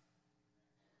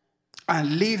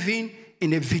and living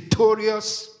in a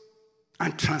victorious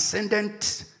and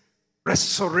transcendent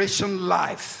restoration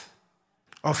life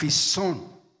of his Son,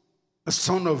 the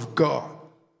Son of God,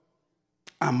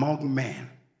 among men.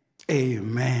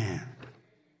 Amen.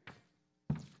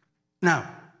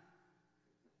 Now,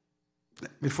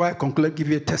 before I conclude, give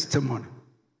you a testimony.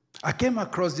 I came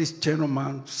across this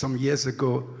gentleman some years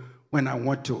ago when I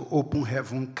went to Open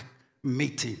Heaven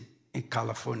meeting in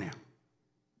California.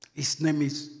 His name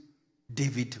is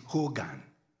David Hogan.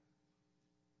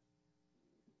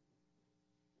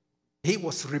 He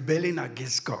was rebelling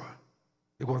against God.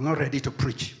 He was not ready to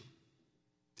preach.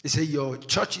 He said, your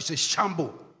church is a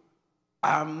shambles.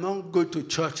 I'm not going to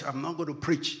church. I'm not going to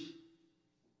preach.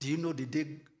 Do you know the day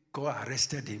God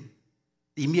arrested him?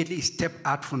 Immediately he stepped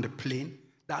out from the plane.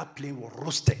 That plane was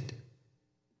roasted.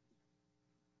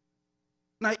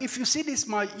 Now, if you see this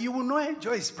man, you will not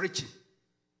enjoy his preaching.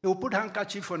 He will put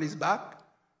handkerchief on his back.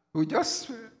 He will just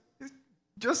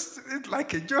it's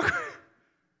like a joke.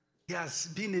 He has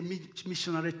been a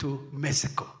missionary to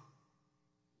Mexico.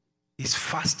 He's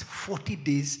fast 40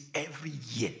 days every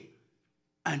year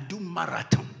and do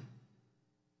marathon.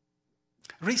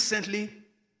 Recently,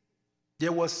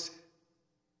 there was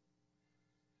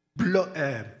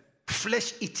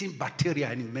flesh-eating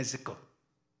bacteria in Mexico.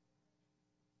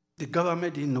 The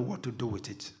government didn't know what to do with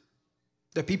it.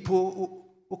 The people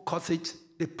who caught it,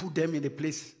 they put them in a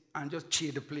place and just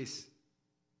cheer the place.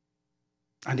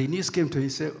 And the news came to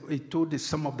him, he told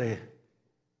some of the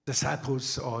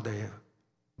disciples or the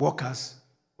workers,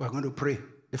 we're going to pray.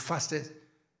 They fasted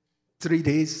 3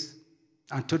 days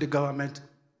and told the government.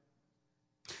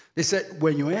 They said,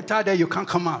 when you enter there, you can't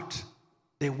come out.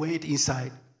 They went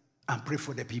inside and prayed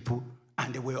for the people,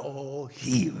 and they were all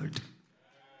healed.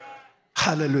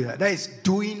 Hallelujah. That is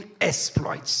doing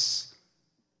exploits.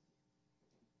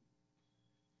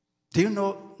 Do you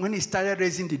know, when he started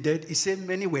raising the dead, he said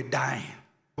many were dying.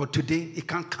 But today, he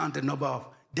can't count the number of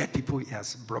dead people he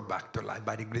has brought back to life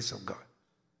by the grace of God.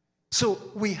 So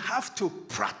we have to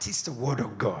practice the word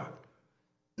of God.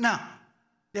 Now,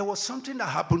 there was something that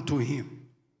happened to him.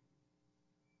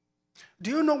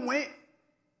 Do you know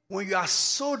when you are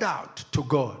sold out to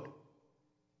God,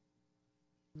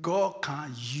 God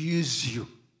can use you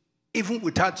even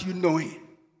without you knowing.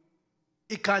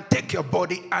 He can take your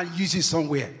body and use it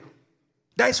somewhere.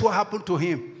 That is what happened to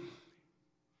him.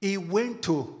 He went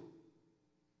to,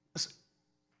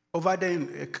 over there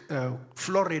in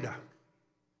Florida,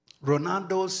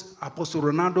 Apostle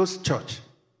Ronaldo's church.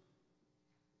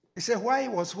 He said, while he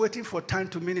was waiting for time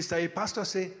to minister, a pastor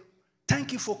said,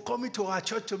 thank you for coming to our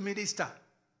church to minister.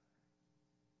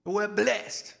 We were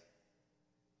blessed.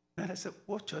 And I said,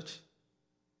 what church?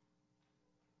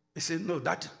 He said, no,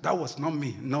 that was not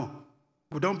me. No,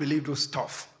 we don't believe those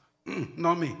stuff.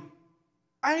 Not me.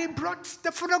 And he brought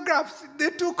the photographs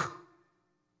they took.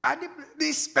 And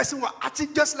this person was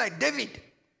acting just like David.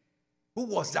 Who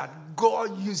was that?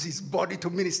 God used his body to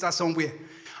minister somewhere.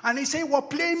 And he said, well,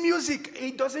 play music.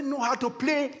 He doesn't know how to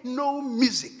play no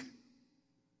music.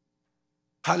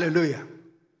 Hallelujah.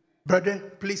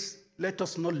 Brother, please, let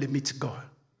us not limit God.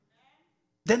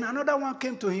 Then another one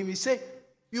came to him. He said,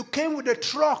 you came with a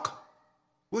truck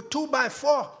with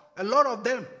 2x4, a lot of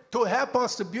them, to help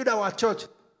us to build our church.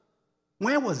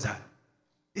 When was that?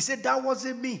 He said, that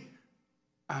wasn't me.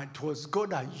 And it was God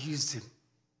that used him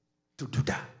to do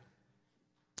that.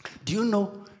 Do you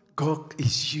know God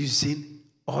is using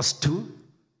us to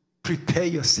prepare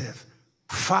yourself,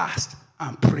 fast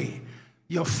and pray.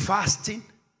 Your fasting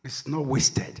is not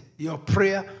wasted. Your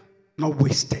prayer, not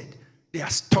wasted. They are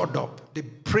stored up. The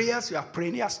prayers you are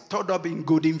praying, they are stored up in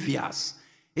golden vials.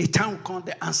 A time will come,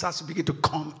 the answers will begin to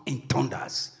come in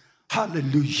thunders.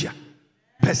 Hallelujah.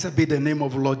 Blessed be the name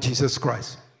of the Lord Jesus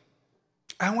Christ.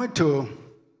 I went to,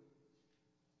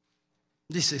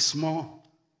 this is small,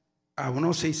 I will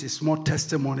not say it's a small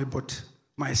testimony, but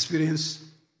my experience,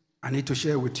 I need to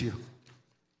share with you.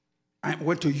 I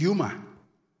went to Yuma,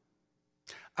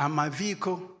 and my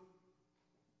vehicle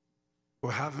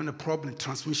was having a problem,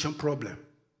 transmission problem.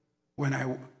 When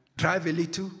I drive a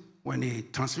little, when the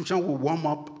transmission will warm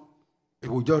up, it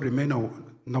will just remain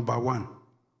on number one.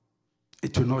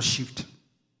 It will not shift.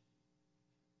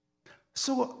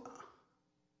 So,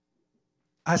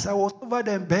 as I was over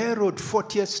there in Bear Road,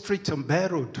 40th Street on Bear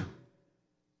Road,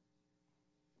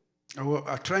 I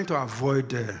was trying to avoid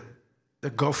the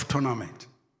golf tournament.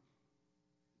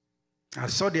 I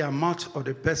saw the amount of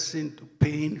the person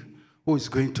paying who is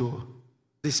going to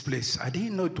this place. I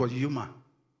didn't know it was Yuma.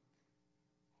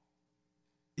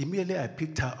 Immediately I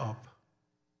picked her up.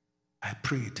 I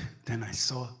prayed. Then I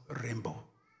saw rainbow.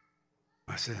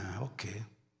 I said, okay.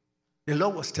 The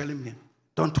Lord was telling me,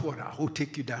 don't worry, I will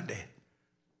take you down there.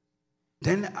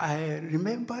 Then I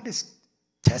remember this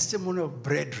testimony of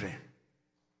brethren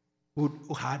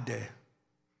who had a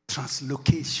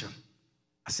translocation.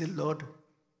 I said, Lord,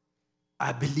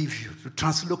 I believe you to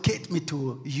translocate me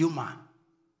to Yuma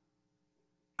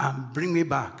and bring me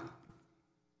back.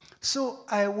 So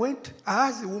I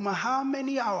asked the woman, how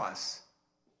many hours?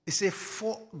 He said,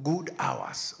 4 good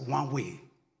hours, one way.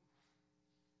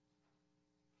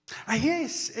 And here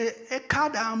is a car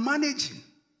that I'm managing.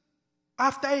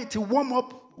 After it warm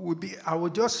up, I will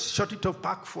just shut it off,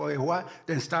 park for a while,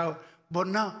 then start. But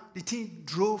now the thing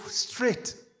drove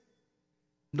straight.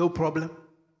 No problem.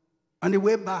 On the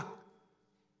way back,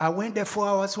 I went there 4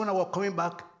 hours. When I was coming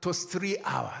back, it was 3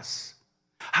 hours.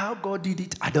 How God did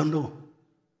it, I don't know.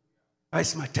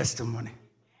 That's my testimony.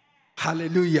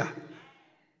 Hallelujah.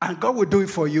 And God will do it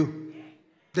for you.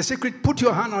 The secret, put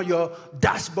your hand on your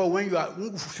dashboard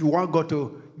if you want God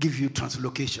to give you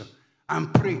translocation.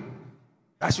 And pray.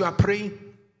 As you are praying,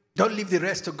 don't leave the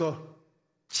rest to God.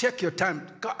 Check your time.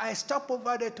 God, I stopped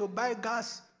over there to buy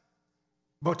gas,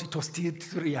 but it was still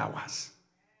 3 hours.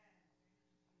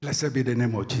 Blessed be the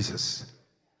name of Jesus.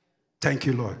 Thank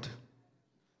you, Lord.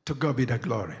 To God be the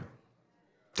glory.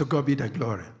 To God be the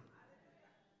glory.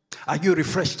 Are you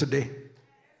refreshed today?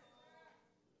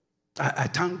 I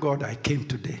thank God I came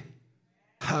today.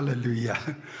 Hallelujah.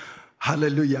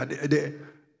 Hallelujah.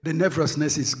 The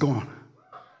nervousness is gone.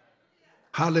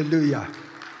 Hallelujah.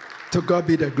 To God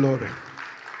be the glory.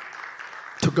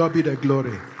 To God be the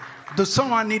glory. Does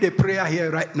someone need a prayer here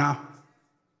right now?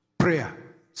 Prayer.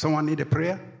 Someone need a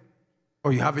prayer?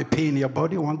 Or you have a pain in your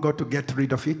body, want God to get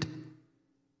rid of it?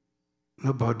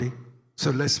 Nobody.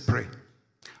 So let's pray.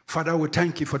 Father, we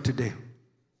thank you for today.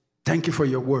 Thank you for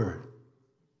your word.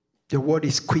 Your word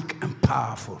is quick and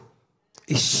powerful.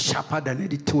 It's sharper than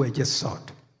any two-edged sword,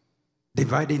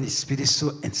 dividing the spirit,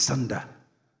 soul, and sunder,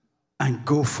 and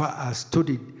go far as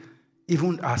to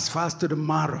even as far as to the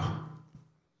marrow.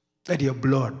 Let your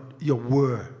blood, your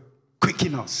word,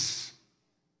 quicken us.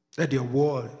 Let your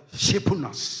word shape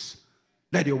us.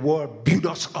 Let your word build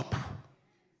us up.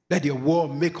 Let your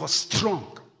word make us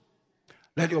strong.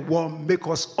 Let your word make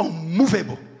us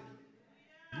unmovable,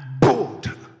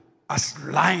 bold as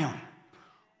lion.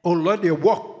 Oh Lord, your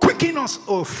word quicken us,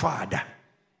 oh Father.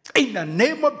 In the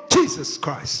name of Jesus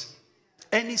Christ,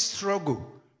 any struggle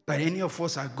that any of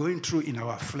us are going through in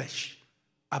our flesh,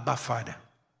 Abba Father,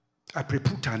 I pray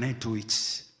put an end to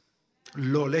it.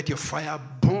 Lord, let your fire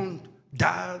burn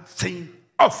that thing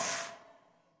off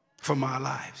from our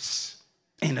lives.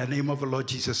 In the name of the Lord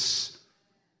Jesus,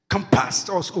 compass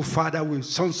us, oh Father, with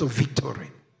sons of victory.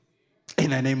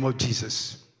 In the name of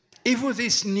Jesus. Even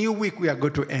this new week we are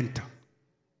going to enter,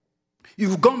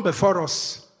 you've gone before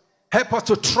us. Help us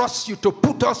to trust you, to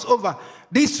put us over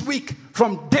this week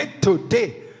from day to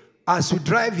day. As we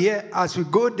drive here, as we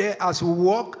go there, as we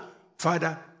walk,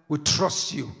 Father, we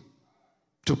trust you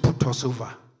to put us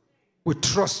over. We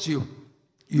trust you.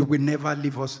 You will never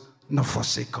leave us nor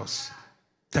forsake us.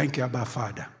 Thank you, Abba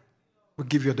Father. We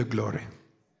give you the glory.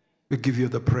 We give you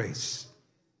the praise.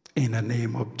 In the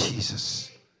name of Jesus.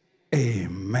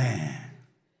 Amen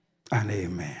and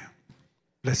amen.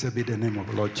 Blessed be the name of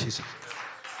the Lord Jesus.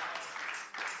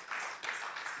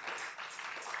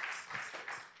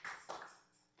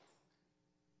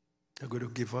 I'm going to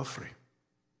give offering.